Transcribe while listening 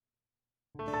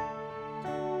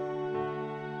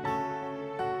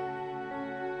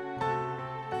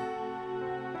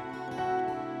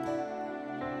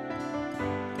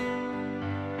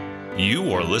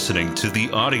You are listening to the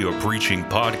audio preaching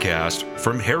podcast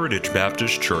from Heritage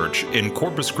Baptist Church in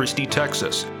Corpus Christi,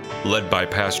 Texas, led by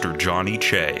Pastor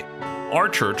Chae. Our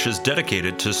church is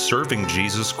dedicated to serving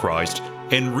Jesus Christ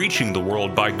and reaching the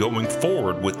world by going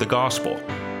forward with the gospel.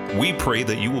 We pray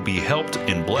that you will be helped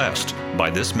and blessed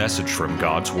by this message from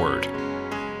God's Word.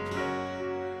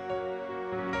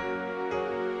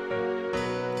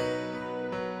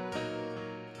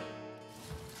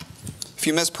 If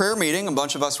you missed prayer meeting, a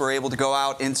bunch of us were able to go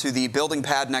out into the building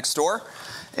pad next door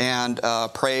and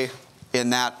pray in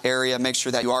that area. Make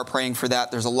sure that you are praying for that.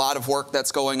 There's a lot of work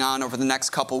that's going on over the next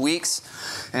couple weeks,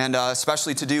 and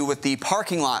especially to do with the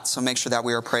parking lot, so make sure that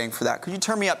we are praying for that. Could you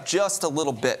turn me up just a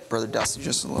little bit, Brother Dusty,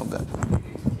 just a little bit?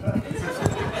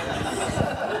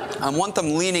 I want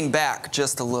them leaning back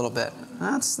just a little bit.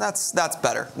 That's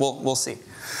better. We'll see.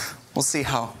 We'll see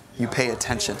how you pay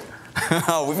attention.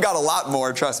 We've got a lot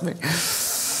more, trust me.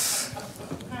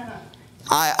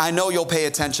 I know you'll pay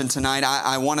attention tonight.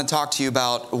 I want to talk to you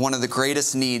about one of the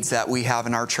greatest needs that we have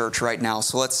in our church right now.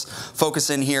 So let's focus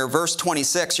in here. Verse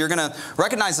 26, you're going to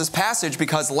recognize this passage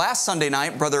because last Sunday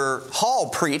night, Brother Hall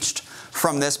preached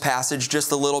from this passage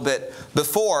just a little bit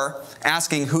before,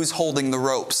 asking who's holding the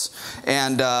ropes.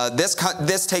 And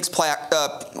this takes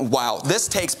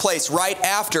place right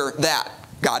after that.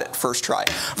 Got it, first try.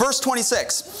 Verse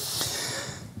 26.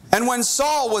 And when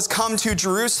Saul was come to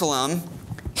Jerusalem,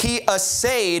 he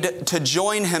essayed to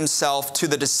join himself to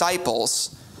the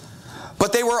disciples,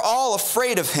 but they were all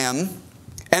afraid of him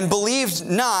and believed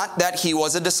not that he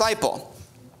was a disciple.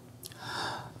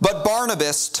 But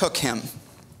Barnabas took him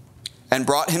and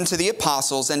brought him to the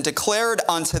apostles and declared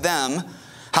unto them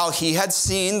how he had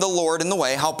seen the Lord in the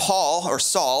way, how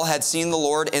Saul had seen the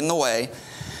Lord in the way,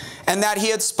 and that he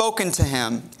had spoken to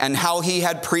him, and how he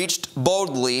had preached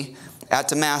boldly at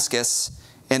Damascus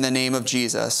in the name of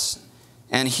Jesus.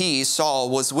 And he, Saul,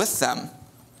 was with them.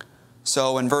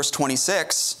 So in verse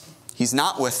 26, he's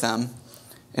not with them.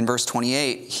 In verse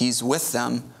 28, he's with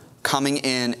them, coming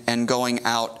in and going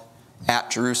out at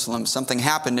Jerusalem. Something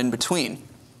happened in between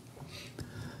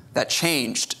that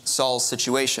changed Saul's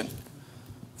situation,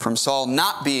 from Saul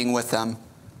not being with them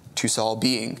to Saul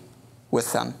being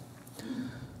with them.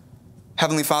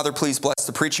 Heavenly Father, please bless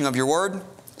the preaching of your word.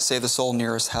 Save the soul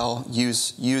nearest hell.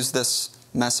 Use this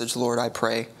message, Lord, I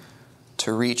pray,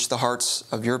 to reach the hearts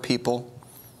of your people.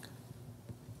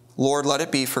 Lord, let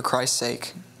it be for Christ's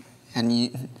sake. And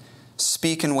you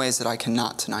speak in ways that I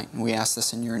cannot tonight. We ask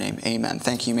this in your name. Amen.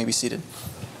 Thank you. You may be seated.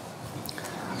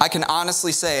 I can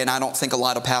honestly say, and I don't think a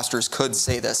lot of pastors could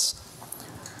say this,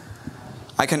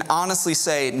 I can honestly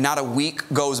say not a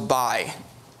week goes by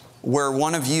where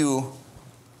one of you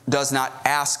does not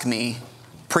ask me,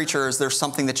 preacher, is there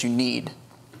something that you need?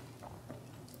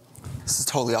 This is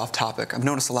totally off topic. I've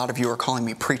noticed a lot of you are calling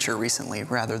me preacher recently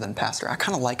rather than pastor. I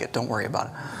kind of like it. Don't worry about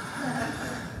it.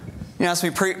 You ask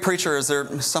me, preacher, is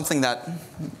there something that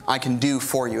I can do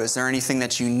for you? Is there anything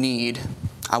that you need?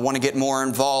 I want to get more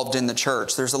involved in the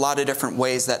church. There's a lot of different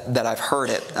ways that I've heard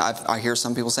it. I hear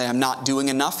some people say, I'm not doing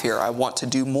enough here. I want to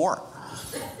do more.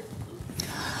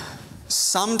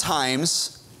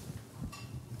 Sometimes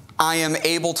I am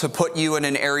able to put you in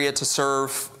an area to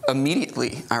serve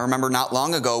immediately. I remember not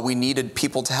long ago we needed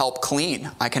people to help clean.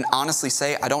 I can honestly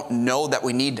say I don't know that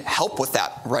we need help with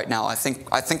that right now. I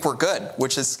think we're good,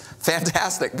 which is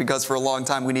fantastic because for a long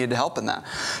time we needed help in that.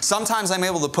 Sometimes I'm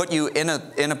able to put you in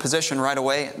a position right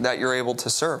away that you're able to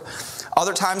serve.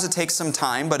 Other times it takes some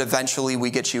time, but eventually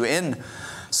we get you in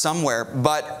somewhere.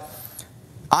 But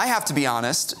I have to be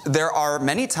honest, there are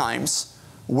many times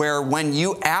where when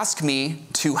you ask me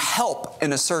to help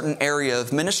in a certain area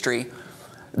of ministry,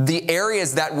 the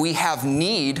areas that we have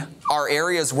need are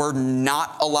areas where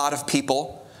not a lot of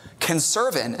people can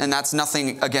serve in. And that's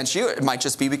nothing against you. It might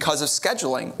just be because of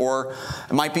scheduling, or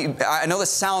it might be, I know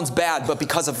this sounds bad, but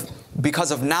because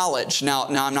of knowledge. Now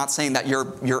I'm not saying that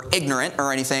you're ignorant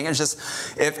or anything. It's just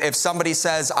if somebody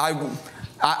says,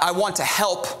 I want to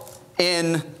help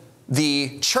in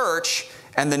the church,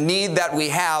 and the need that we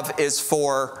have is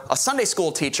for a Sunday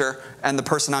school teacher, and the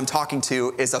person I'm talking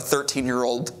to is a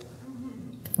 13-year-old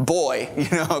boy,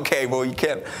 okay, well, you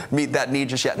can't meet that need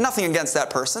just yet. Nothing against that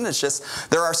person. It's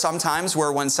just there are some times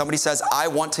where when somebody says, I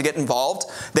want to get involved,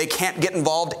 they can't get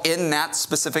involved in that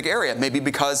specific area. Maybe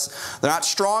because they're not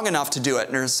strong enough to do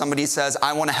it. Or somebody says,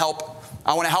 I want to help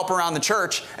around the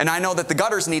church, and I know that the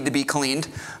gutters need to be cleaned,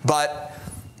 but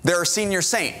they're a senior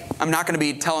saint. I'm not going to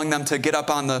be telling them to get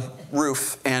up on the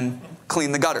roof and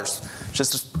clean the gutters. It's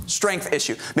just a strength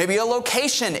issue. Maybe a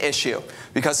location issue,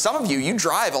 because some of you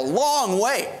drive a long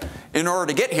way in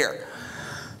order to get here.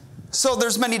 So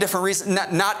there's many different reasons.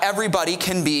 Not everybody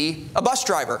can be a bus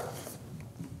driver.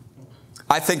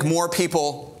 I think more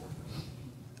people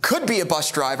could be a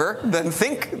bus driver than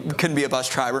think can be a bus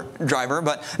driver,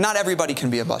 but not everybody can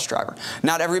be a bus driver.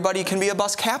 Not everybody can be a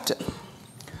bus captain.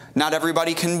 Not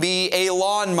everybody can be a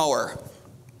lawn mower.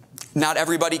 Not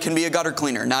everybody can be a gutter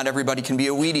cleaner. Not everybody can be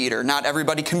a weed eater. Not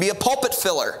everybody can be a pulpit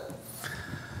filler.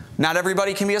 Not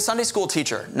everybody can be a Sunday school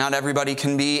teacher. Not everybody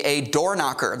can be a door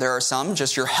knocker. There are some,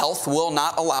 just your health will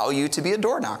not allow you to be a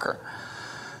door knocker.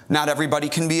 Not everybody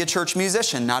can be a church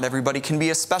musician. Not everybody can be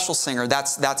a special singer.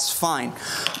 That's fine.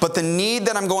 But the need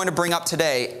that I'm going to bring up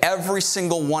today, every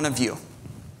single one of you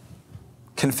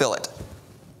can fill it.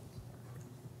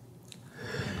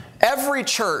 Every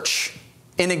church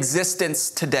in existence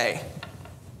today,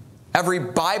 every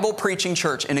Bible-preaching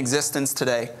church in existence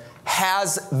today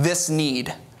has this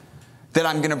need that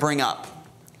I'm going to bring up.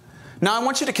 Now, I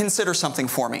want you to consider something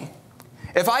for me.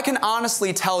 If I can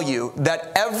honestly tell you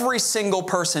that every single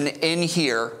person in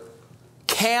here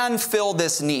can fill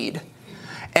this need,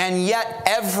 and yet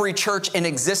every church in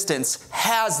existence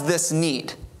has this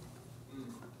need,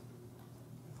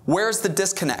 where's the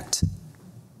disconnect?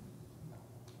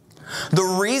 The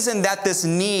reason that this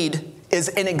need is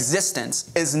in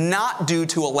existence is not due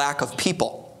to a lack of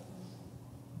people.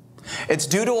 It's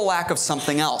due to a lack of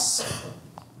something else.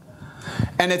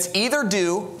 And it's either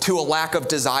due to a lack of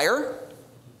desire,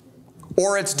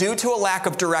 or it's due to a lack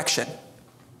of direction.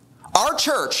 Our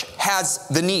church has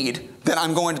the need that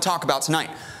I'm going to talk about tonight,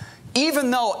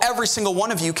 even though every single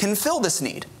one of you can fill this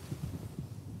need.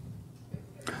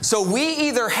 So we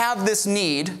either have this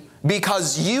need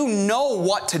because you know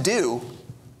what to do,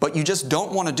 but you just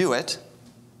don't want to do it.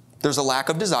 There's a lack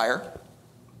of desire.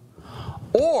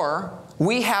 Or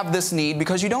we have this need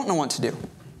because you don't know what to do.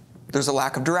 There's a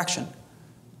lack of direction.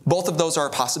 Both of those are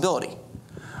a possibility.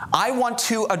 I want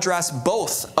to address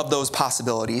both of those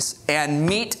possibilities and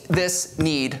meet this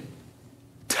need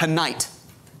tonight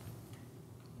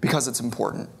because it's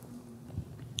important.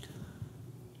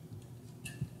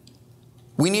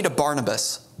 We need a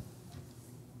Barnabas.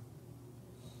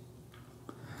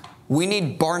 We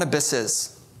need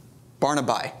Barnabases.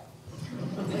 Barnabi.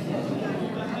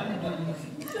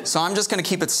 So I'm just going to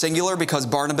keep it singular because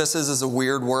Barnabases is a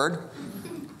weird word.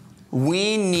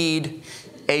 We need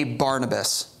a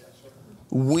Barnabas.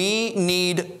 We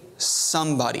need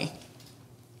somebody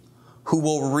who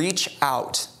will reach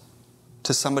out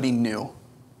to somebody new.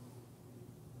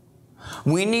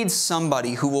 We need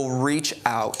somebody who will reach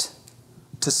out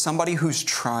to somebody who's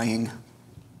trying.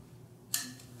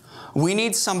 We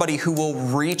need somebody who will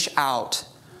reach out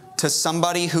to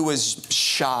somebody who is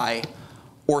shy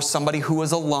or somebody who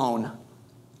is alone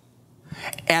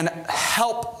and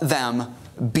help them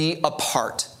be a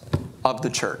part of the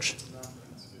church.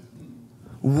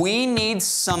 We need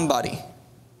somebody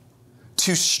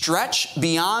to stretch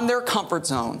beyond their comfort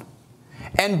zone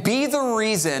and be the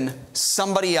reason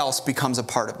somebody else becomes a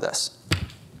part of this.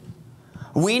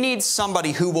 We need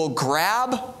somebody who will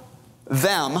grab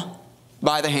them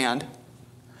by the hand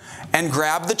and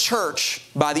grab the church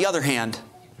by the other hand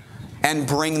and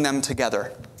bring them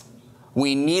together.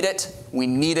 We need it, we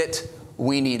need it,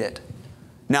 we need it.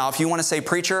 Now, if you want to say,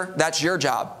 preacher, that's your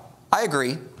job. I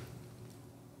agree.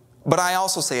 But I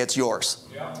also say it's yours.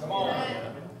 Yeah, come on.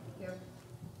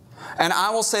 And I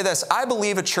will say this. I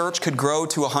believe a church could grow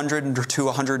to 100 or to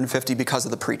 150 because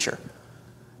of the preacher.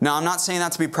 Now, I'm not saying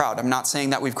that to be proud. I'm not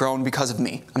saying that we've grown because of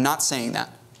me. I'm not saying that.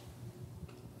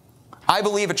 I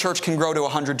believe a church can grow to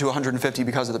 100 to 150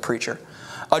 because of the preacher.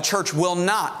 A church will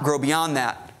not grow beyond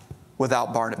that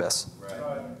without Barnabas.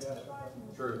 Right.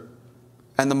 True.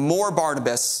 And the more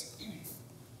Barnabases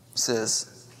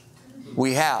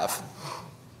we have,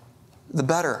 the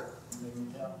better.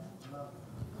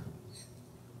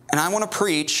 And I want to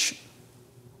preach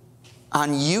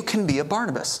on you can be a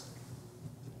Barnabas.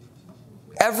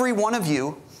 Every one of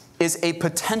you is a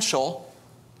potential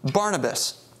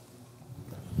Barnabas.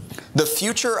 The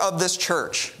future of this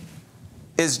church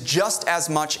is just as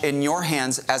much in your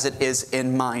hands as it is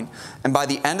in mine. And by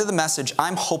the end of the message,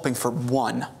 I'm hoping for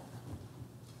one.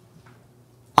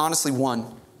 Honestly,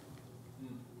 one.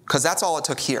 Because that's all it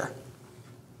took here.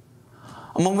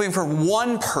 I'm hoping for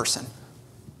one person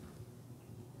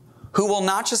who will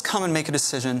not just come and make a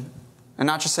decision and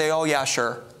not just say, oh yeah,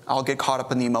 sure, I'll get caught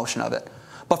up in the emotion of it.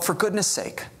 But for goodness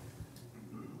sake,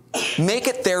 make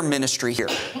it their ministry here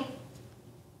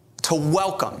to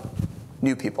welcome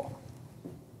new people.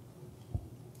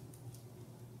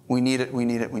 We need it, we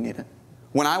need it, we need it.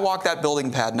 When I walk that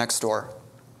building pad next door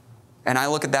and I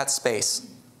look at that space,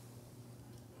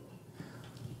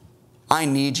 I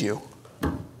need you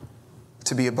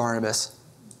to be a Barnabas.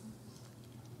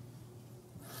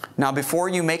 Now, before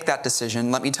you make that decision,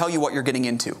 let me tell you what you're getting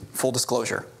into. Full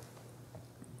disclosure.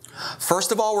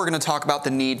 First of all, we're going to talk about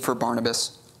the need for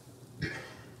Barnabas.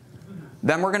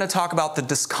 Then we're going to talk about the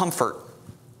discomfort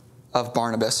of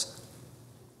Barnabas.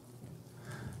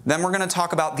 Then we're going to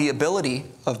talk about the ability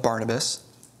of Barnabas.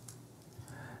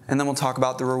 And then we'll talk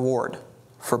about the reward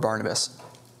for Barnabas.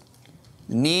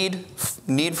 Need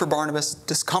for Barnabas,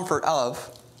 discomfort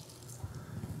of,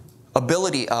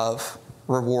 ability of,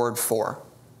 reward for.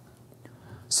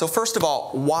 So first of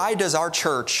all, why does our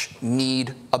church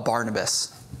need a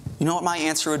Barnabas? You know what my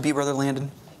answer would be, Brother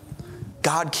Landon?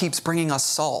 God keeps bringing us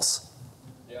Sauls.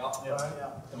 Yeah.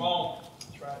 Come on.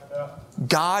 That's right. Yeah.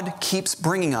 God keeps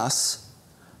bringing us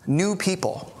new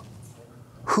people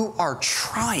who are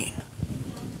trying.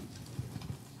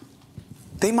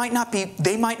 They might not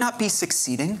be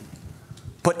succeeding,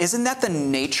 but isn't that the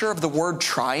nature of the word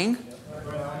trying?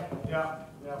 Yeah.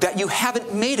 That you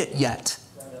haven't made it yet.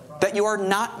 That you are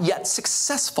not yet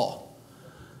successful.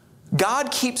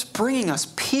 God keeps bringing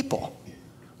us people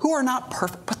who are not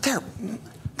perfect, but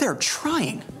they're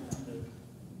trying.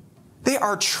 They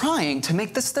are trying to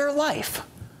make this their life.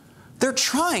 They're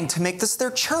trying to make this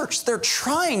their church. They're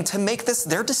trying to make this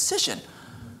their decision.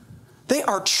 They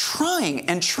are trying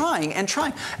and trying and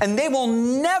trying. And they will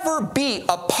never be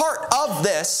a part of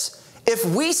this if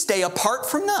we stay apart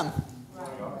from them.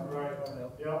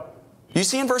 You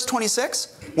see in verse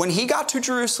 26, when he got to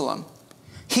Jerusalem,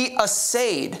 he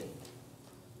essayed.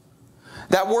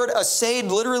 That word essayed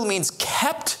literally means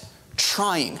kept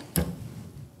trying.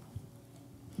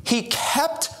 He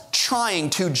kept trying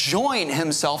to join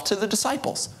himself to the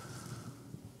disciples.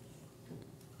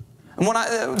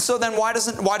 And so then why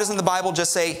doesn't the Bible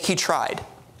just say he tried?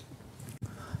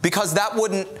 Because that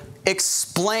wouldn't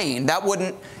explain, that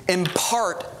wouldn't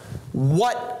impart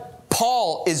what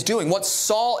Paul is doing, what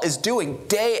Saul is doing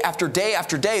day after day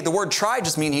after day. The word tried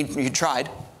just means he tried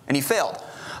and he failed.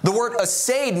 The word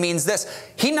essayed means this.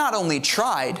 He not only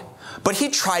tried, but he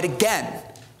tried again.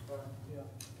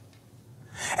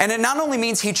 And it not only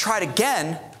means he tried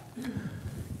again,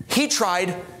 he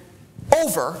tried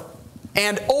over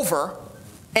and over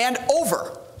and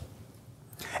over.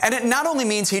 And it not only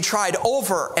means he tried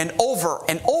over and over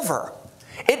and over,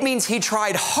 it means he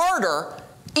tried harder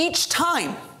each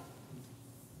time.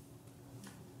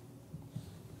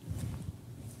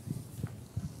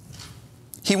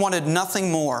 He wanted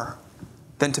nothing more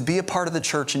than to be a part of the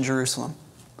church in Jerusalem,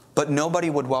 but nobody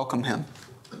would welcome him.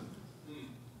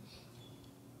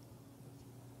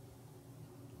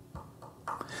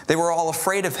 They were all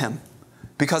afraid of him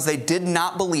because they did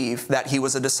not believe that he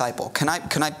was a disciple. Can I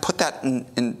put that in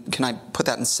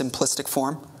simplistic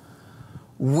form?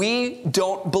 We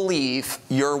don't believe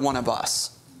you're one of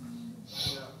us.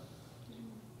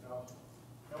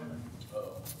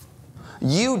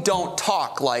 You don't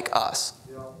talk like us.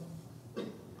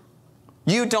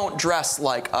 You don't dress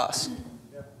like us.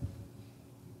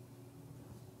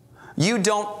 You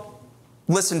don't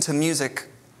listen to music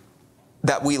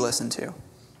that we listen to.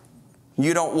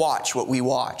 You don't watch what we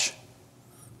watch.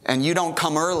 And you don't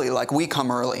come early like we come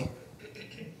early.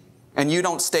 And you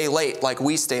don't stay late like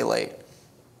we stay late.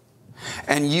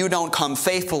 And you don't come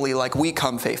faithfully like we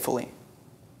come faithfully.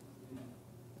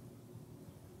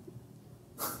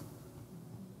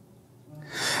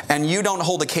 And you don't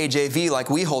hold a KJV like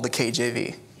we hold a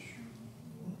KJV.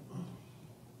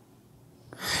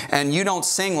 And you don't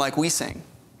sing like we sing.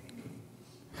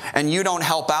 And you don't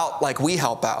help out like we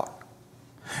help out.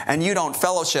 And you don't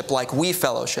fellowship like we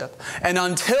fellowship. And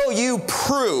until you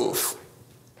prove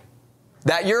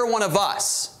that you're one of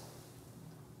us,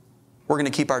 we're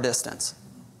going to keep our distance.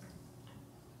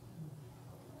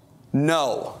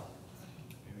 No.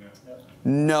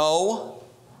 No.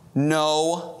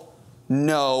 No.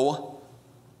 No.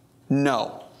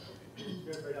 No.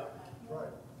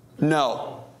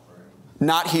 No.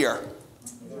 Not here.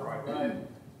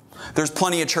 There's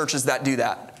plenty of churches that do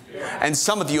that. And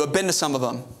some of you have been to some of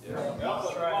them.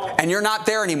 And you're not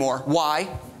there anymore. Why?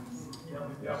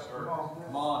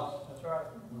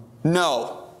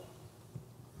 No.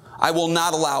 I will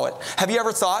not allow it. Have you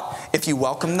ever thought if you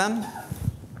welcomed them?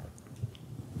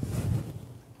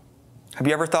 Have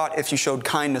you ever thought if you showed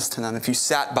kindness to them, if you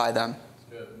sat by them,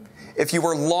 if you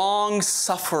were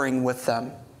long-suffering with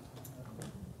them,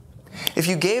 if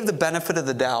you gave the benefit of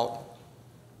the doubt,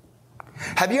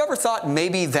 have you ever thought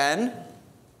maybe then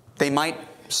they might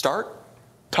start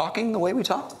talking the way we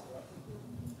talk?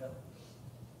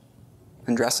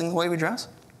 And dressing the way we dress?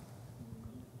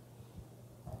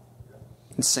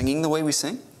 And singing the way we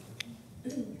sing?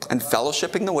 And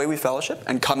fellowshipping the way we fellowship?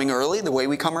 And coming early the way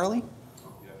we come early?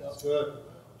 Good.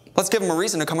 Let's give them a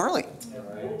reason to come early.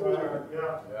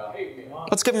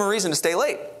 Let's give them a reason to stay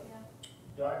late.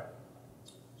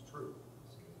 It's true.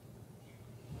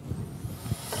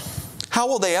 How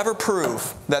will they ever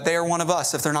prove that they are one of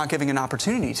us if they're not giving an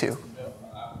opportunity to?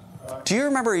 Do you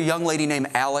remember a young lady named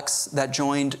Alex that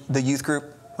joined the youth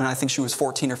group when I think she was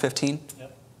 14 or 15?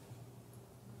 Yep.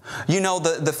 You know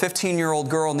the 15-year-old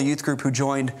girl in the youth group who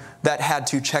joined that had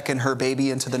to check in her baby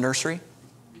into the nursery?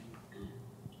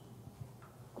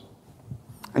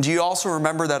 And do you also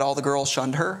remember that all the girls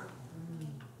shunned her?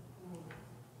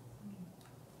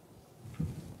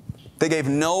 They gave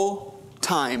no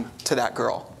time to that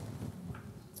girl.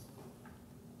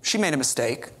 She made a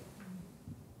mistake.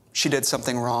 She did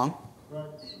something wrong.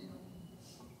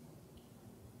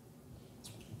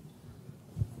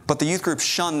 But the youth group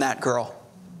shunned that girl.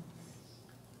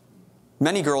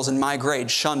 Many girls in my grade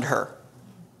shunned her.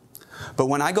 But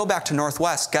when I go back to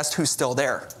Northwest, guess who's still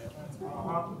there?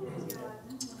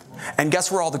 And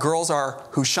guess where all the girls are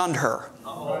who shunned her?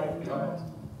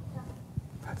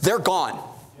 They're gone.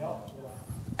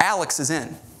 Alex is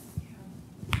in.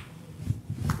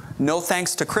 No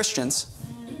thanks to Christians.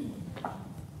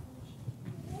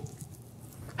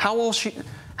 How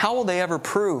will they ever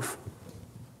prove?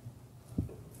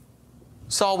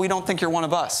 Saul, we don't think you're one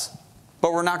of us,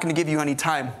 but we're not going to give you any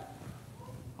time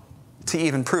to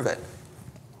even prove it.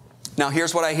 Now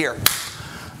here's what I hear.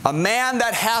 A man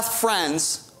that hath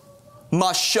friends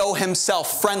must show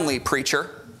himself friendly, preacher.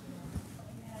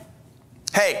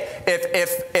 Hey,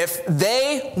 if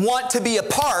they want to be a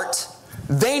part,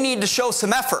 they need to show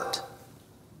some effort.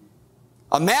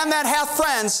 A man that hath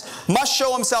friends must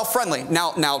show himself friendly.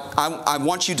 Now, I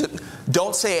want you to,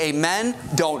 don't say amen,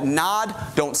 don't nod,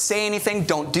 don't say anything,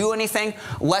 don't do anything,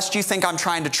 lest you think I'm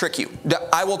trying to trick you.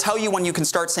 I will tell you when you can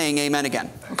start saying amen again,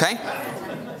 okay?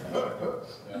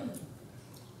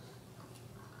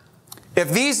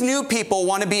 If these new people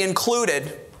want to be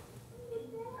included,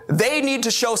 they need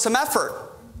to show some effort.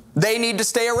 They need to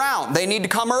stay around. They need to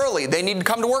come early. They need to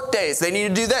come to work days. They need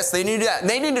to do this. They need to do that.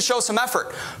 They need to show some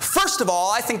effort. First of all,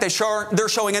 I think they're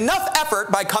showing enough effort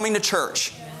by coming to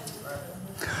church.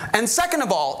 And second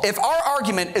of all, if our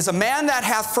argument is a man that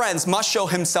hath friends must show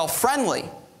himself friendly,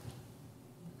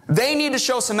 they need to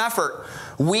show some effort.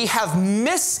 We have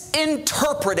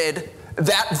misinterpreted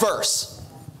that verse.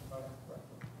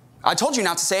 I told you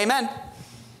not to say amen.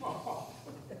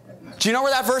 Do you know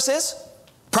where that verse is?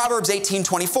 Proverbs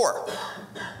 18:24.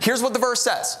 Here's what the verse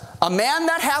says. A man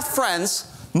that hath friends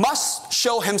must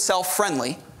show himself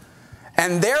friendly,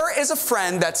 and there is a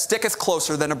friend that sticketh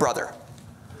closer than a brother.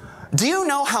 Do you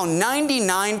know how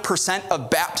 99% of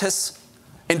Baptists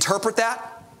interpret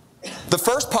that? The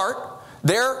first part,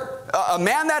 a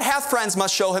man that hath friends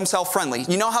must show himself friendly.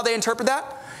 You know how they interpret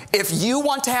that? If you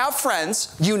want to have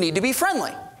friends, you need to be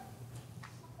friendly.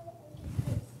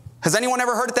 Has anyone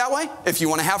ever heard it that way? If you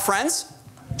want to have friends,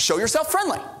 show yourself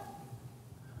friendly.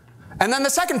 And then the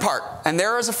second part, and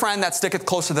there is a friend that sticketh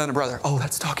closer than a brother. Oh,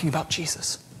 that's talking about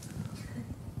Jesus.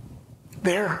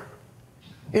 There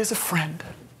is a friend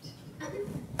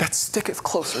that sticketh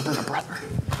closer than a brother.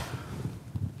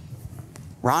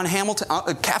 Ron Hamilton,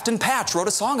 Captain Patch wrote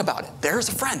a song about it. There is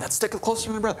a friend that sticketh closer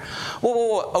than a brother.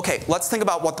 Whoa. Okay, let's think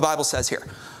about what the Bible says here.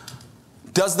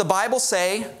 Does the Bible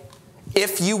say,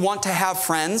 if you want to have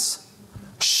friends,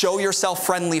 show yourself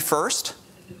friendly first?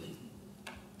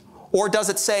 Or does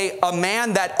it say a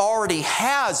man that already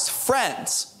has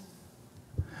friends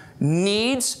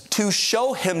needs to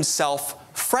show himself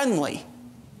friendly?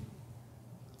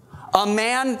 A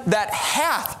man that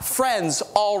hath friends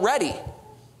already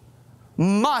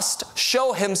must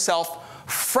show himself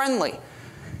friendly.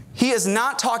 He is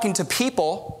not talking to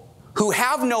people who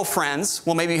have no friends.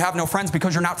 Well, maybe you have no friends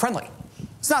because you're not friendly.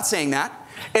 It's not saying that.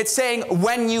 It's saying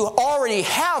when you already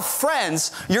have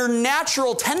friends, your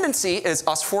natural tendency is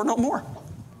us for no more.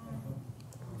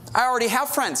 I already have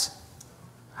friends.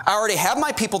 I already have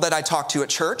my people that I talk to at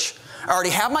church. I already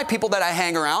have my people that I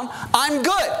hang around. I'm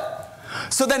good.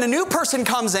 So then a new person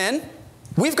comes in.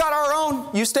 We've got our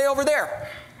own. You stay over there.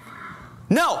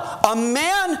 No, a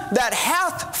man that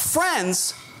hath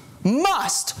friends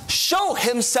must show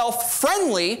himself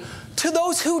friendly to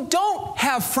those who don't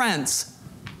have friends.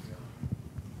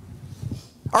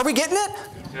 Are we getting it?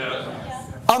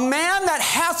 Yes. A man that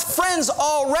hath friends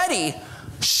already,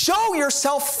 show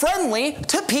yourself friendly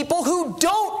to people who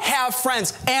don't have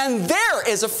friends. And there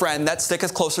is a friend that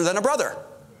sticketh closer than a brother.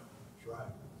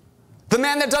 The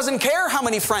man that doesn't care how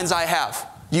many friends I have.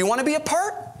 You want to be a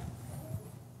part?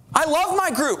 I love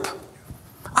my group.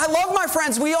 I love my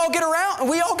friends. We all get around.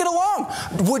 We all get along.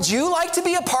 Would you like to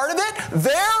be a part of it?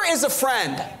 There is a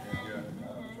friend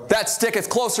that sticketh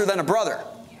closer than a brother.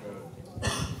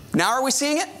 Now are we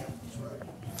seeing it?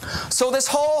 So this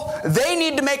whole, they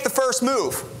need to make the first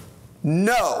move.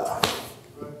 No.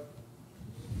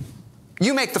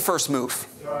 You make the first move.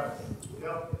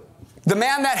 The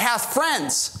man that hath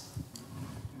friends,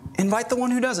 invite the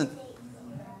one who doesn't.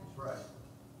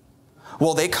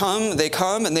 Well, they come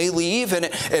and they leave, and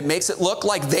it makes it look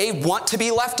like they want to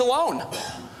be left alone.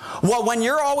 Well, when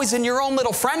you're always in your own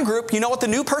little friend group, you know what the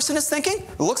new person is thinking?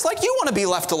 It looks like you want to be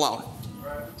left alone.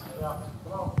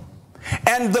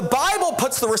 And the Bible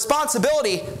puts the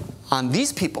responsibility on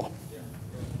these people,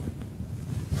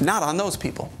 not on those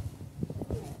people.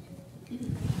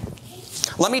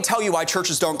 Let me tell you why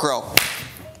churches don't grow.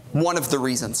 One of the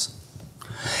reasons.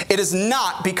 It is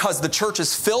not because the church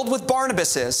is filled with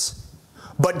Barnabases,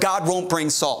 but God won't bring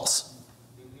Sauls.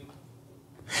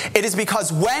 It is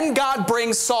because when God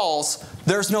brings Sauls,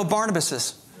 there's no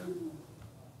Barnabases.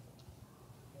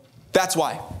 That's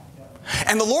why.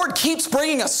 And the Lord keeps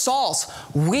bringing us Sauls.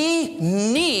 We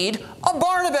need a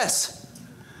Barnabas.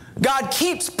 God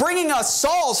keeps bringing us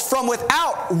Sauls from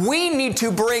without. We need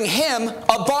to bring him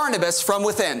a Barnabas from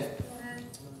within.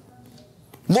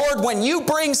 Lord, when you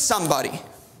bring somebody,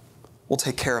 we'll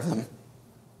take care of them.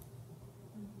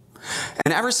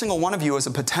 And every single one of you is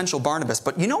a potential Barnabas.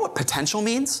 But you know what potential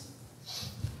means?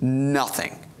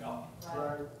 Nothing.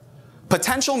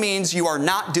 Potential means you are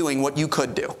not doing what you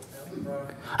could do.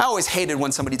 I always hated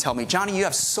when somebody told me, Johnny, you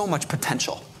have so much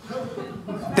potential.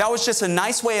 That was just a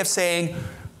nice way of saying,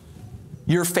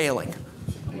 you're failing.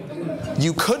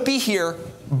 You could be here,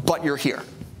 but you're here.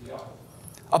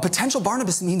 A potential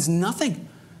Barnabas means nothing.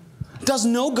 Does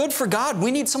no good for God.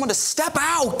 We need someone to step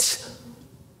out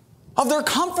of their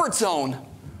comfort zone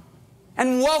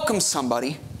and welcome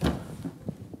somebody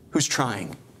who's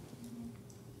trying.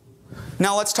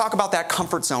 Now let's talk about that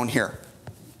comfort zone here.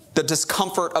 The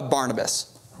discomfort of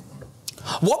Barnabas.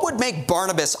 What would make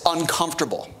Barnabas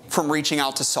uncomfortable from reaching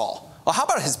out to Saul? Well, how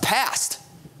about his past?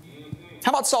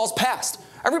 How about Saul's past?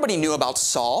 Everybody knew about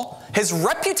Saul. His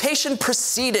reputation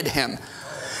preceded him.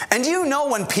 And do you know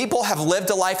when people have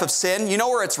lived a life of sin, you know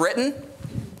where it's written?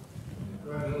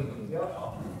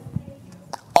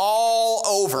 All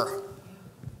over.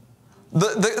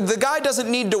 The guy doesn't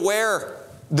need to wear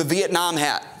the Vietnam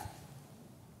hat.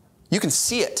 You can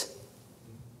see it.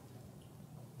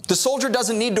 The soldier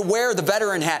doesn't need to wear the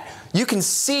veteran hat. You can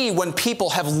see when people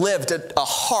have lived a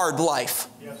hard life.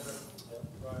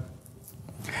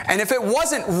 And if it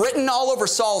wasn't written all over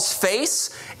Saul's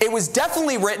face, it was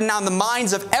definitely written on the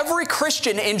minds of every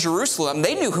Christian in Jerusalem.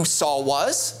 They knew who Saul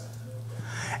was.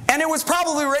 And it was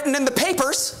probably written in the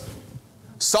papers.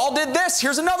 Saul did this.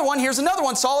 Here's another one. Here's another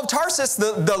one. Saul of Tarsus,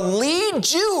 the lead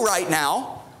Jew right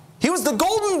now. He was the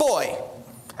golden boy.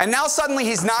 And now suddenly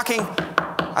he's knocking,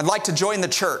 I'd like to join the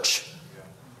church.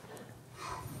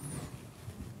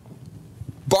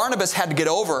 Barnabas had to get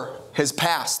over his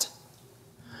past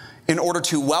in order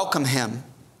to welcome him.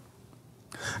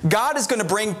 God is going to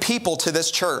bring people to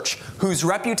this church whose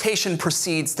reputation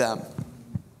precedes them.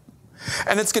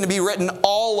 And it's going to be written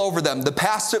all over them.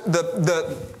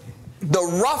 The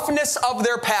roughness of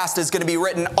their past is going to be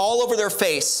written all over their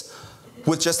face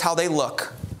with just how they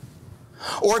look.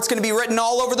 Or it's going to be written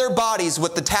all over their bodies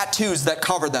with the tattoos that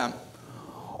cover them.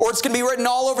 Or it's going to be written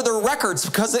all over their records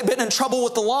because they've been in trouble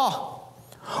with the law.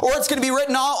 Or it's going to be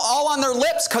written all on their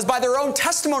lips because by their own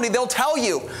testimony they'll tell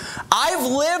you, I've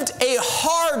lived a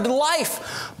hard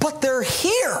life, but they're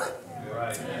here.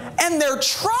 And they're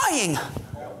trying.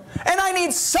 And I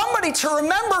need somebody to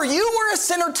remember you were a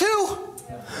sinner too.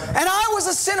 And I was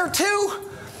a sinner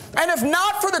too. And if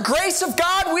not for the grace of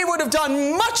God, we would have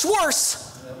done much worse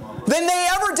than they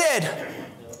ever did.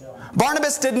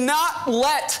 Barnabas did not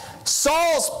let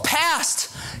Saul's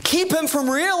past keep him from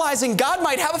realizing God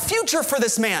might have a future for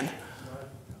this man.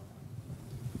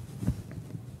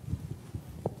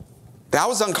 That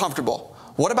was uncomfortable.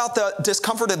 What about the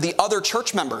discomfort of the other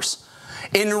church members?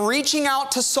 In reaching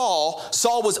out to Saul,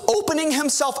 Saul was opening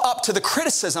himself up to the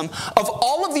criticism of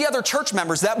all of the other church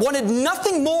members that wanted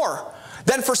nothing more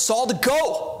than for Saul to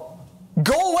go.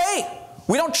 Go away.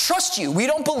 We don't trust you. We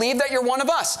don't believe that you're one of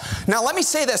us. Now let me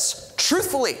say this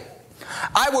truthfully.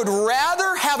 I would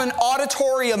rather have an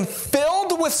auditorium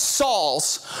filled with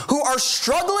Sauls who are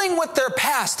struggling with their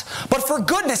past, but for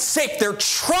goodness sake, they're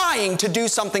trying to do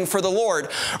something for the Lord,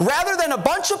 rather than a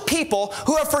bunch of people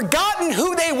who have forgotten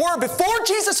who they were before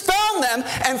Jesus found them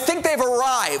and think they've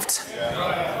arrived.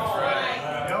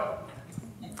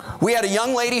 We had a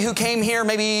young lady who came here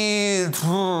maybe 2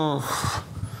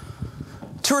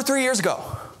 or 3 years ago,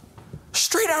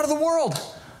 straight out of the world.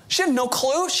 She had no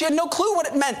clue. She had no clue what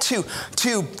it meant to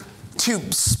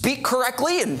to speak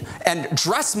correctly and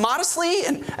dress modestly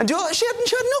and do all that. She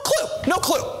had no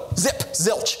clue. Zip,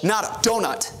 zilch, nada,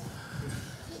 donut.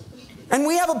 And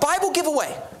we have a Bible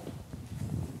giveaway.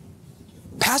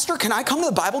 Pastor, can I come to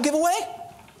the Bible giveaway?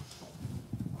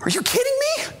 Are you kidding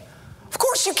me? Of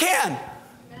course you can.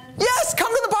 Yes,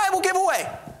 come to the Bible giveaway.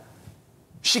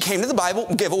 She came to the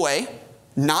Bible giveaway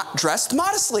not dressed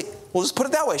modestly. We'll just put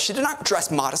it that way. She did not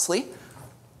dress modestly.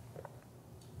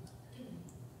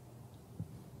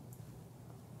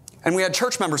 And we had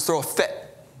church members throw a fit.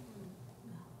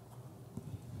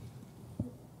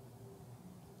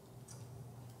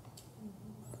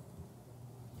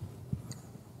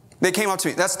 They came up to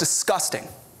me, that's disgusting.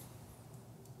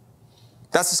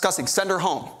 That's disgusting. Send her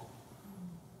home.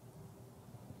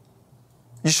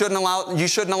 You shouldn't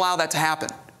allow that to happen.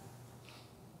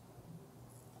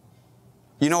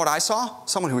 You know what I saw?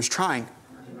 Someone who was trying.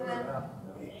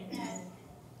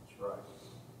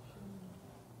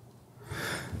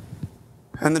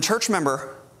 And the church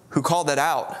member who called that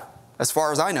out, as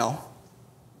far as I know,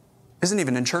 isn't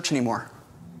even in church anymore.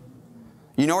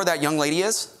 You know where that young lady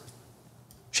is?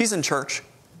 She's in church.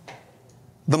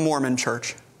 The Mormon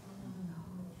church.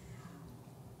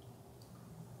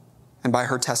 And by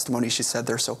her testimony, she said,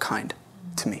 they're so kind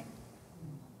to me.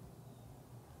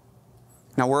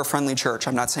 Now, we're a friendly church.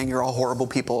 I'm not saying you're all horrible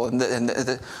people.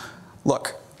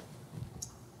 Look,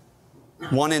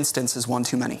 one instance is one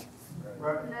too many.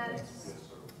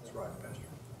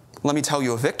 Let me tell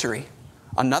you a victory.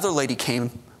 Another lady came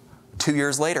 2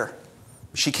 years later.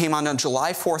 She came on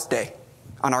July 4th day,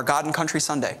 on our God and Country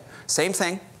Sunday. Same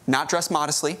thing, not dressed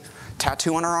modestly,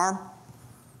 tattoo on her arm.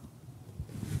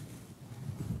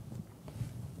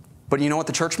 But you know what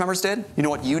the church members did? You know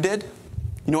what you did?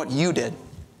 You know what you did?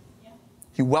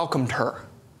 You welcomed her.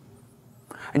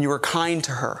 And you were kind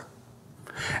to her.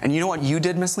 And you know what you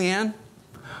did, Miss Leanne?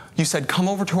 You said, come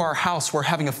over to our house. We're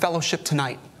having a fellowship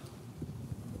tonight.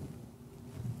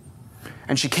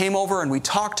 And she came over and we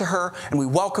talked to her and we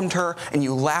welcomed her and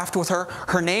you laughed with her.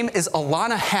 Her name is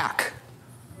Alana Hack.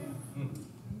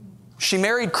 She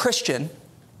married Christian.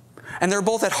 And they're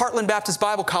both at Heartland Baptist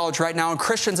Bible College right now. And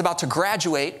Christian's about to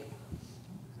graduate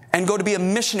and go to be a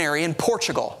missionary in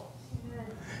Portugal.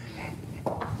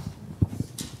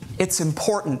 It's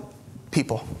important,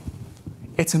 people.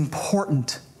 It's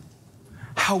important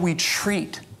how we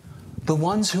treat the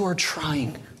ones who are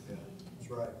trying. That's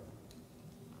right.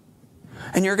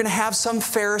 And you're going to have some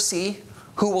Pharisee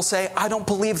who will say, I don't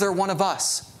believe they're one of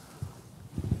us.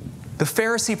 The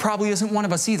Pharisee probably isn't one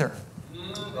of us either.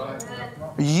 Right.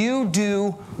 You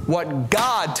do what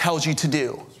God tells you to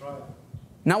do,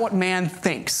 not what man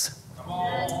thinks.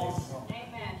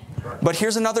 But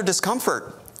here's another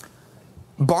discomfort.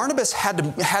 Barnabas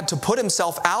had to put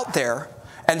himself out there,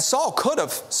 and Saul could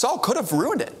have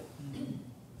ruined it.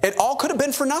 It all could have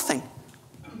been for nothing.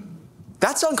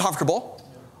 That's uncomfortable.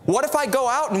 What if I go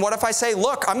out and what if I say,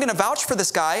 look, I'm going to vouch for this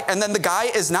guy, and then the guy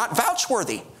is not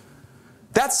vouch-worthy?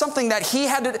 That's something that he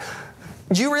had to...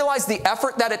 Do you realize the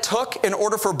effort that it took in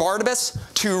order for Barnabas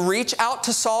to reach out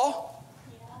to Saul?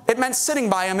 It meant sitting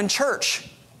by him in church.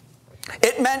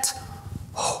 It meant...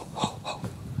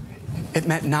 It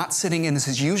meant not sitting in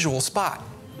his usual spot.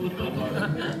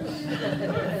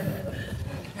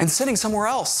 And sitting somewhere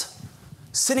else.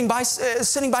 Sitting by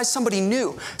somebody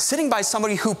new. Sitting by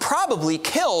somebody who probably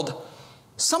killed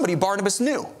somebody Barnabas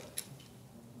knew.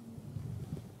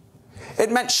 It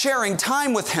meant sharing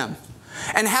time with him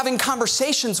and having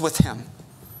conversations with him.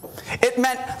 It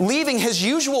meant leaving his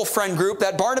usual friend group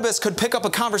that Barnabas could pick up a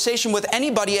conversation with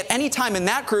anybody at any time in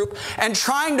that group and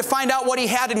trying to find out what he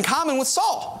had in common with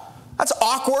Saul. That's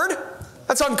awkward.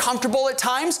 That's uncomfortable at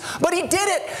times. But he did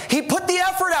it. He put the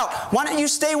effort out. Why don't you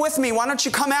stay with me? Why don't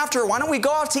you come after? Why don't we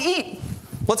go out to eat?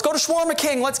 Let's go to Shawarma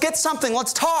King. Let's get something.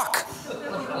 Let's talk.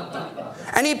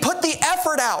 And he put the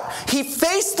effort out. He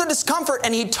faced the discomfort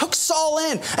and he took Saul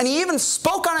in. And he even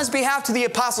spoke on his behalf to the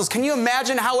apostles. Can you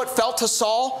imagine how it felt to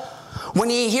Saul when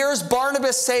he hears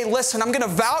Barnabas say, listen, I'm going to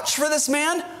vouch for this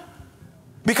man?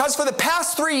 Because for the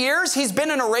past 3 years, he's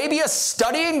been in Arabia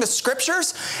studying the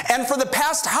scriptures. And for the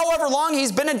past however long,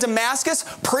 he's been in Damascus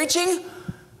preaching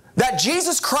that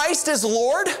Jesus Christ is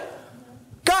Lord.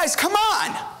 Guys, come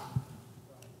on.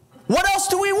 What else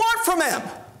do we want from him?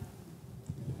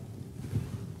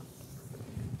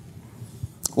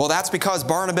 Well, that's because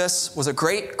Barnabas was a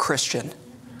great Christian.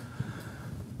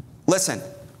 Listen,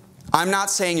 I'm not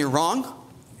saying you're wrong.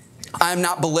 I'm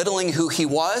not belittling who he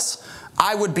was.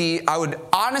 I would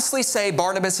honestly say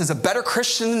Barnabas is a better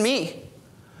Christian than me.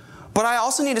 But I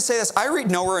also need to say this. I read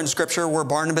nowhere in Scripture where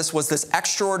Barnabas was this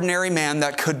extraordinary man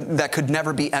that could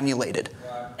never be emulated.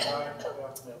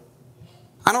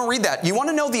 I don't read that. You want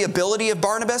to know the ability of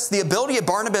Barnabas? The ability of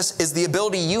Barnabas is the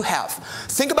ability you have.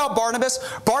 Think about Barnabas.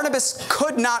 Barnabas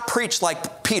could not preach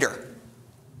like Peter.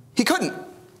 He couldn't.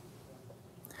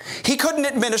 He couldn't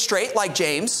administrate like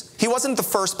James. He wasn't the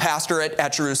first pastor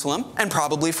at Jerusalem, and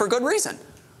probably for good reason.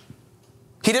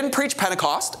 He didn't preach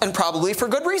Pentecost, and probably for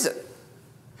good reason.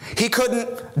 He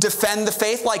couldn't defend the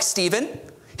faith like Stephen.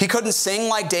 He couldn't sing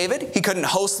like David. He couldn't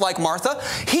host like Martha.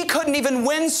 He couldn't even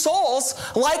win souls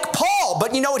like Paul.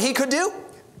 But you know what he could do?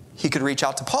 He could reach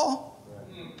out to Paul.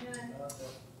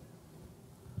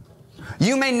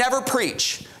 You may never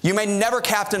preach. You may never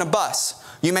captain a bus.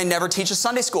 You may never teach a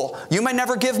Sunday school. You may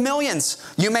never give millions.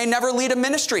 You may never lead a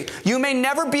ministry. You may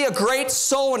never be a great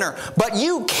soul winner. But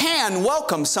you can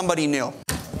welcome somebody new.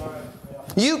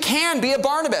 You can be a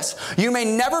Barnabas. You may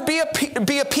never be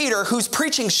a Peter who's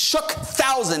preaching shook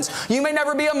thousands. You may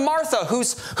never be a Martha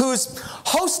who's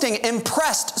hosting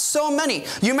impressed so many.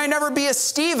 You may never be a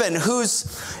Stephen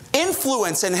whose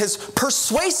influence and his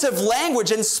persuasive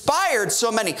language inspired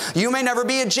so many. You may never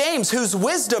be a James whose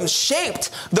wisdom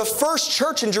shaped the first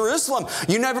church in Jerusalem.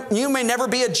 You may never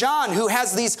be a John who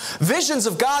has these visions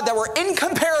of God that were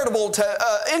incomparable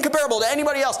to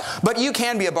anybody else. But you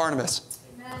can be a Barnabas.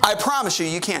 I promise you,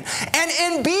 you can. And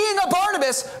in being a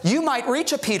Barnabas, you might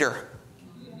reach a Peter.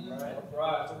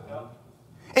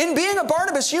 In being a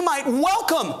Barnabas, you might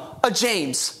welcome a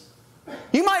James.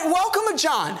 You might welcome a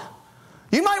John.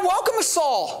 You might welcome a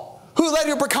Saul, who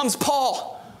later becomes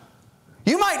Paul.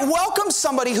 You might welcome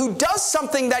somebody who does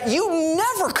something that you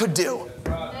never could do.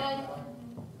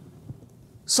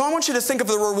 So I want you to think of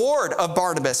the reward of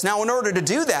Barnabas. Now, in order to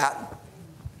do that,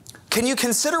 can you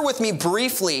consider with me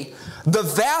briefly the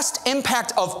vast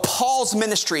impact of Paul's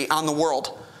ministry on the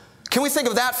world? Can we think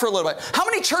of that for a little bit? How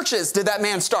many churches did that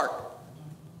man start?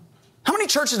 How many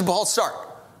churches did Paul start?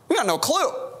 We got no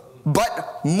clue,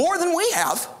 but more than we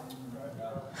have.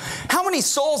 How many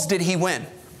souls did he win?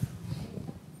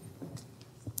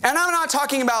 And I'm not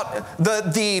talking about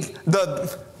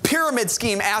the pyramid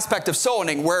scheme aspect of soul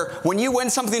winning, where when you win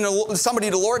somebody to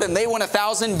the Lord and they win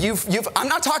 1,000, I'm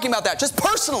not talking about that. Just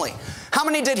personally, how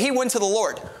many did he win to the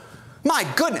Lord? My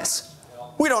goodness,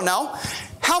 we don't know.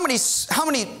 How much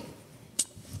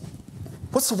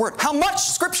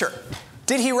scripture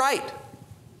did he write?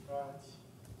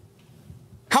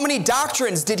 How many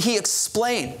doctrines did he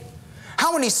explain?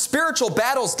 How many spiritual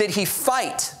battles did he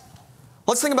fight?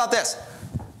 Let's think about this.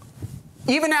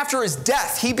 Even after his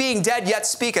death, he being dead yet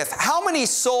speaketh. How many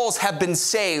souls have been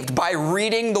saved by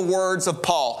reading the words of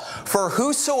Paul? For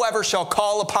whosoever shall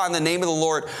call upon the name of the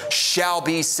Lord shall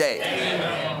be saved.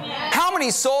 Amen. How many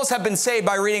souls have been saved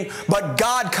by reading, but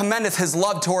God commendeth his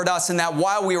love toward us, and that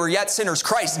while we were yet sinners,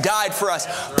 Christ died for us?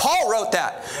 Paul wrote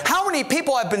that. How many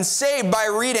people have been saved by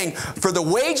reading, for the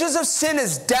wages of sin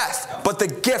is death, but the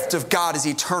gift of God is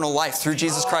eternal life through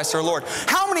Jesus Christ our Lord?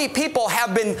 How many people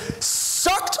have been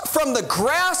sucked from the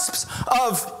grasps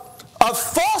of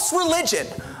false religion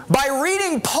by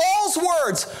reading Paul's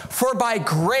words, for by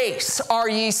grace are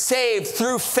ye saved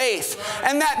through faith,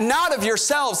 and that not of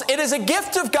yourselves. It is a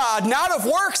gift of God, not of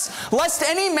works, lest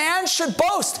any man should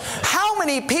boast. How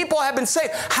many people have been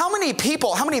saved? How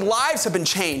many lives have been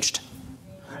changed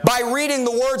by reading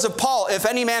the words of Paul? If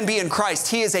any man be in Christ,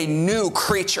 he is a new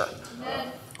creature.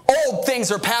 Amen. Old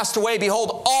things are passed away.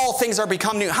 Behold, all things are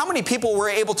become new. How many people were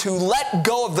able to let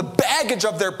go of the baggage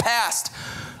of their past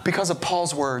because of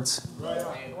Paul's words?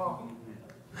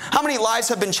 How many lives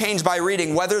have been changed by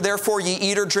reading, whether therefore ye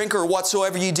eat or drink or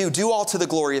whatsoever ye do, do all to the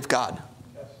glory of God?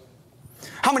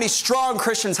 How many strong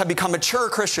Christians have become mature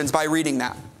Christians by reading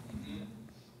that?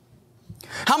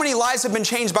 How many lives have been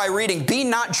changed by reading, be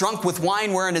not drunk with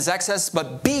wine wherein is excess,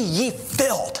 but be ye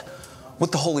filled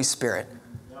with the Holy Spirit?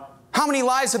 How many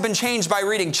lives have been changed by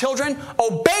reading, children,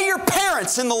 obey your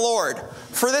parents in the Lord,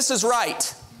 for this is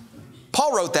right?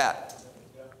 Paul wrote that.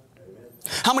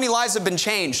 How many lives have been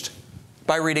changed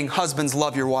by reading, husbands,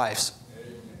 love your wives?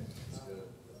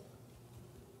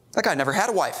 That guy never had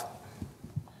a wife.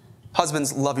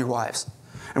 Husbands, love your wives.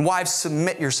 And wives,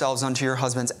 submit yourselves unto your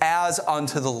husbands as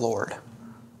unto the Lord.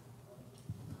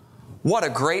 What a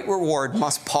great reward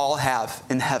must Paul have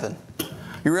in heaven.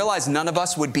 You realize none of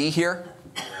us would be here?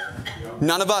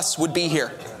 None of us would be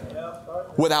here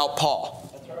without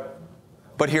Paul.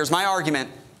 But here's my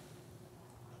argument.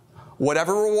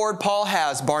 Whatever reward Paul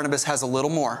has, Barnabas has a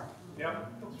little more.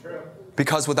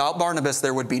 Because without Barnabas,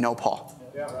 there would be no Paul.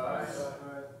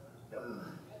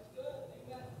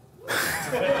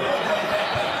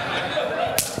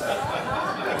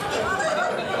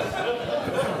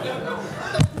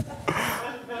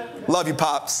 Love you,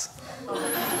 Pops.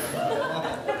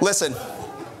 Listen.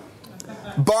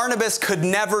 Barnabas could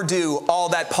never do all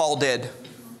that Paul did.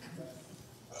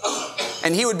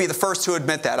 And he would be the first to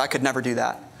admit that. I could never do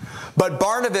that. But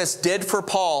Barnabas did for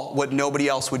Paul what nobody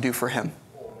else would do for him.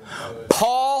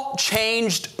 Paul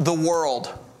changed the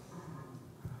world.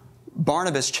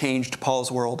 Barnabas changed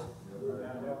Paul's world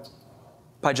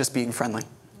by just being friendly.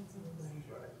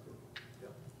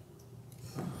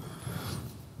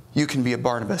 You can be a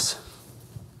Barnabas.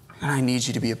 And I need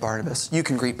you to be a Barnabas. You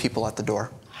can greet people at the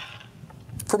door.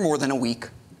 For more than a week.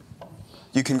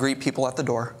 You can greet people at the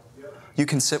door. You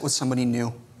can sit with somebody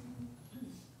new.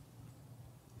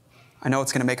 I know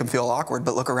it's going to make them feel awkward,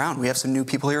 but look around. We have some new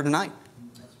people here tonight.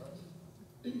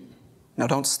 Now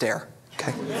don't stare,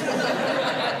 okay?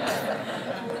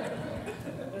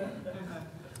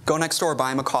 Go next door,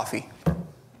 buy him a coffee.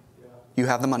 You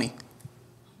have the money.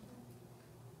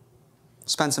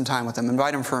 Spend some time with them.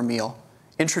 Invite them for a meal.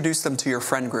 Introduce them to your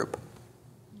friend group.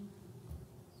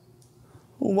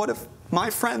 Well, what if my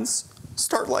friends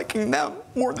start liking them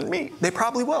more than me? They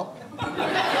probably will.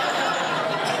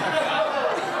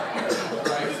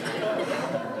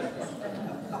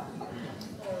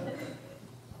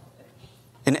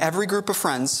 In every group of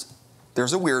friends,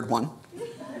 there's a weird one.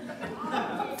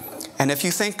 And if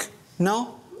you think,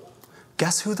 no,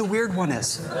 guess who the weird one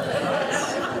is?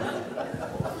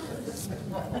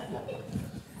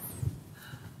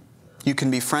 You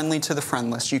can be friendly to the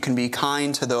friendless. You can be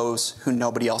kind to those who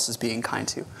nobody else is being kind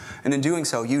to. And in doing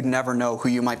so, you'd never know who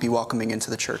you might be welcoming into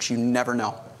the church. You never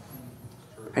know.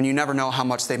 And you never know how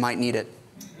much they might need it.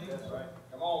 That's right.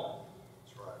 Come on.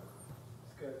 That's right.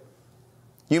 That's good.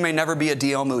 You may never be a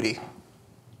D.L. Moody,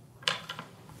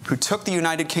 who took the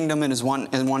United Kingdom in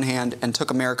one hand and took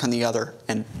America in the other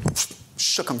and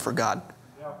shook them for God.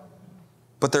 Yeah.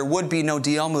 But there would be no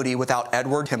D.L. Moody without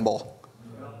Edward Kimball,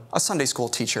 a Sunday school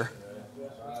teacher,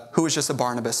 who was just a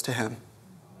Barnabas to him.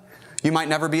 You might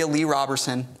never be a Lee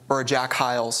Robertson or a Jack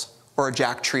Hiles or a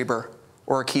Jack Treber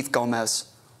or a Keith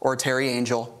Gomez or a Terry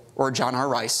Angel or a John R.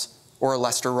 Rice or a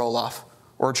Lester Roloff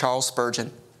or a Charles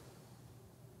Spurgeon.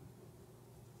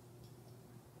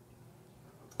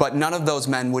 But none of those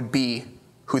men would be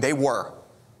who they were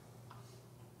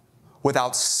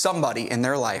without somebody in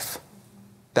their life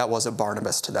that was a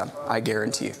Barnabas to them, I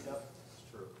guarantee you.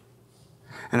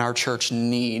 And our church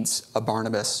needs a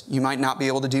Barnabas. You might not be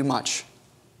able to do much,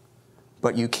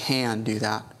 but you can do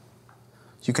that.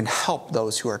 You can help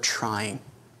those who are trying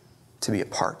to be a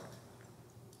part.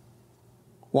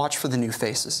 Watch for the new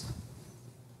faces.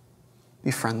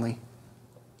 Be friendly.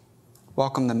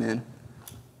 Welcome them in.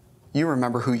 You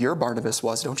remember who your Barnabas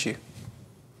was, don't you?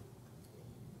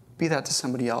 Be that to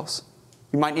somebody else.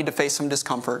 You might need to face some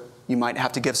discomfort. You might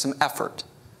have to give some effort.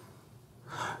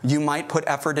 You might put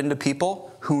effort into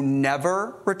people who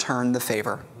never return the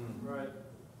favor. Right.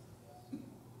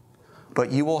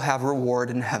 But you will have reward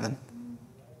in heaven.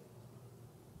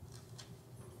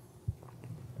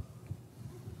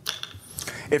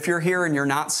 If you're here and you're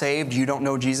not saved, you don't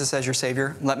know Jesus as your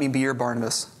Savior, let me be your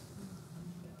Barnabas.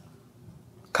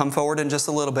 Come forward in just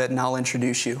a little bit and I'll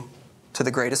introduce you to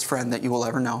the greatest friend that you will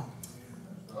ever know.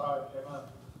 Right. Amen.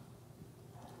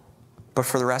 But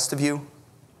for the rest of you,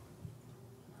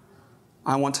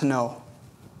 I want to know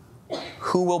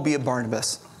who will be a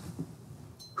Barnabas?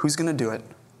 Who's going to do it?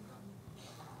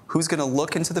 Who's going to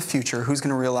look into the future? Who's going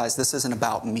to realize this isn't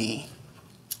about me?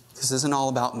 This isn't all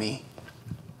about me.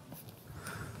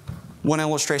 One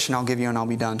illustration I'll give you and I'll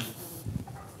be done.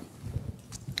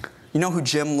 You know who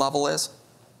Jim Lovell is?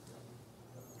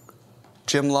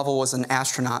 Jim Lovell was an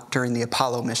astronaut during the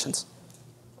Apollo missions.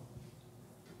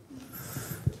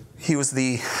 He was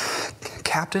the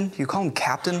captain. You call him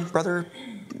captain, Brother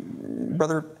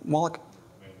Wallach?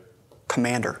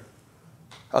 Commander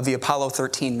of the Apollo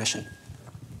 13 mission.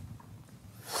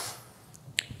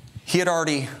 He had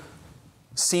already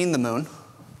seen the moon.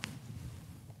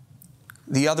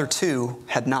 The other two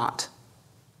had not.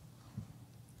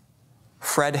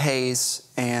 Fred Hayes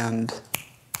and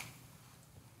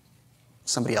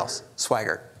somebody else,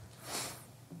 Swaggart.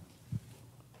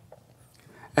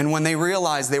 And when they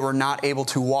realized they were not able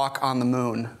to walk on the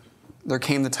moon, there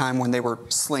came the time when they were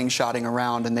slingshotting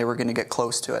around and they were going to get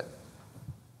close to it.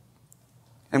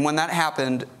 And when that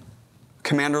happened,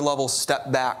 Commander Lovell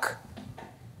stepped back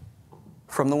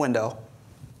from the window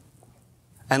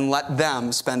and let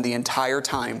them spend the entire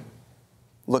time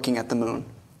looking at the moon.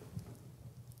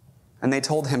 And they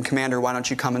told him, Commander, why don't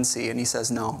you come and see? And he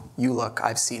says, no, you look,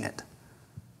 I've seen it.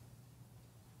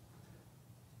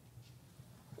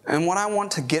 And what I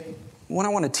want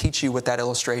to teach you with that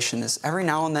illustration is every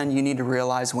now and then you need to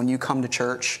realize when you come to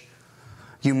church,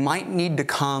 you might need to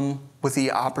come with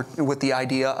the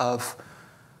idea of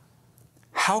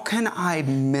how can I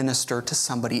minister to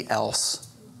somebody else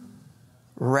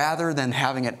rather than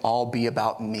having it all be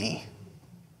about me?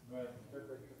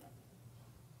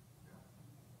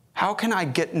 How can I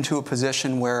get into a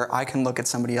position where I can look at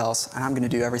somebody else and I'm going to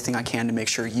do everything I can to make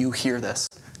sure you hear this?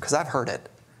 Because I've heard it,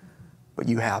 but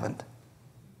you haven't.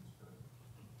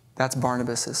 That's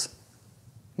Barnabas'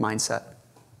 mindset.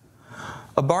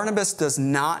 A Barnabas does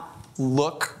not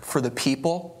look for the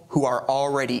people who are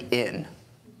already in.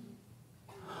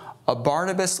 A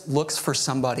Barnabas looks for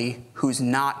somebody who's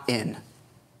not in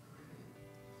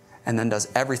and then does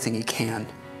everything he can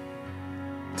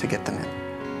to get them in.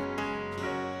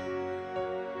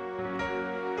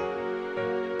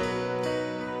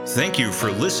 Thank you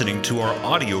for listening to our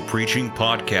audio preaching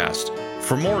podcast.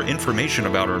 For more information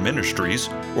about our ministries,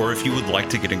 or if you would like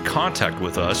to get in contact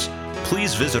with us,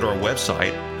 please visit our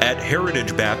website at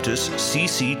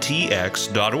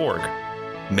heritagebaptistcctx.org.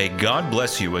 May God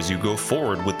bless you as you go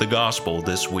forward with the gospel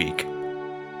this week.